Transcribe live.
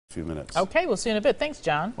Few minutes. Okay, we'll see you in a bit. Thanks,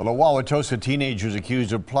 John. Well, a Wauwatosa teenager is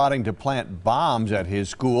accused of plotting to plant bombs at his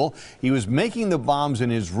school. He was making the bombs in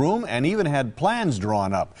his room and even had plans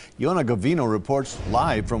drawn up. Yona Gavino reports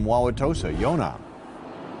live from Wauwatosa. Yona.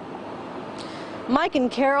 Mike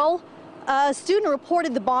and Carol, a student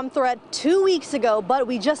reported the bomb threat 2 weeks ago, but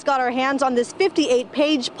we just got our hands on this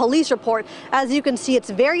 58-page police report. As you can see,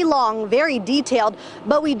 it's very long, very detailed,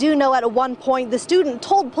 but we do know at one point the student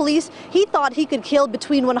told police he thought he could kill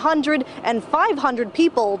between 100 and 500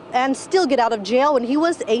 people and still get out of jail when he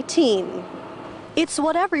was 18. It's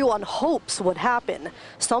what everyone hopes would happen.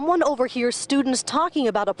 Someone overhears students talking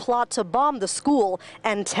about a plot to bomb the school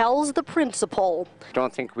and tells the principal. I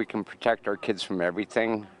don't think we can protect our kids from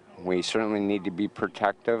everything. We certainly need to be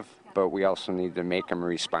protective, but we also need to make them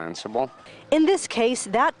responsible. In this case,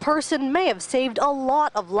 that person may have saved a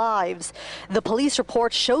lot of lives. The police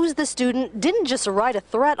report shows the student didn't just write a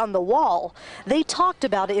threat on the wall. They talked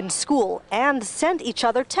about it in school and sent each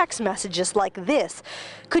other text messages like this.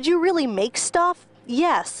 Could you really make stuff?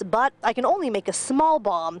 Yes, but I can only make a small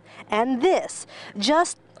bomb. And this,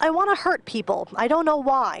 just, I want to hurt people. I don't know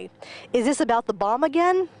why. Is this about the bomb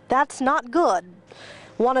again? That's not good.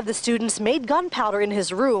 One of the students made gunpowder in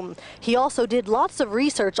his room. He also did lots of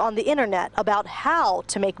research on the internet about how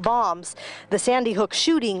to make bombs, the Sandy Hook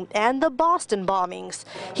shooting and the Boston bombings.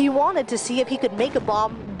 He wanted to see if he could make a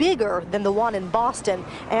bomb bigger than the one in Boston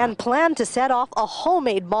and planned to set off a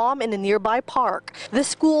homemade bomb in a nearby park. The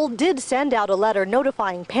school did send out a letter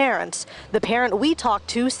notifying parents. The parent we talked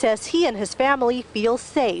to says he and his family feel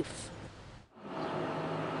safe.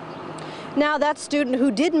 Now, that student who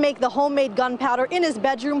did make the homemade gunpowder in his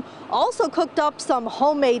bedroom also cooked up some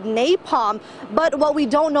homemade napalm. But what we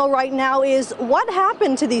don't know right now is what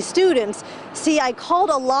happened to these students. See, I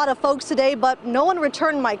called a lot of folks today, but no one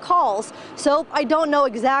returned my calls. So I don't know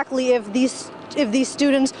exactly if these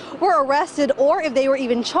students were arrested or if they were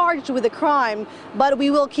even charged with a crime. But we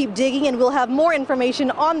will keep digging and we'll have more information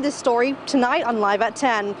on this story tonight on Live at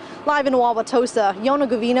 10. Live in Wauwatosa, Yona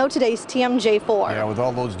Gavino, today's TMJ4. Yeah, with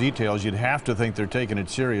all those details, you'd have to think they're taking it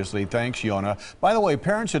seriously. Thanks, Yona. By the way,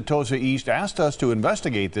 parents at Tosa East asked us to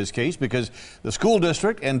investigate this case because the school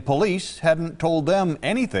district and police hadn't told them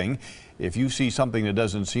anything. If you see something that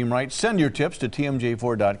doesn't seem right, send your tips to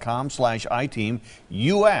tmj4.com/iteam.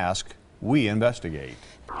 You ask, we investigate.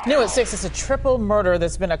 New at 6, it's a triple murder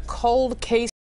that's been a cold case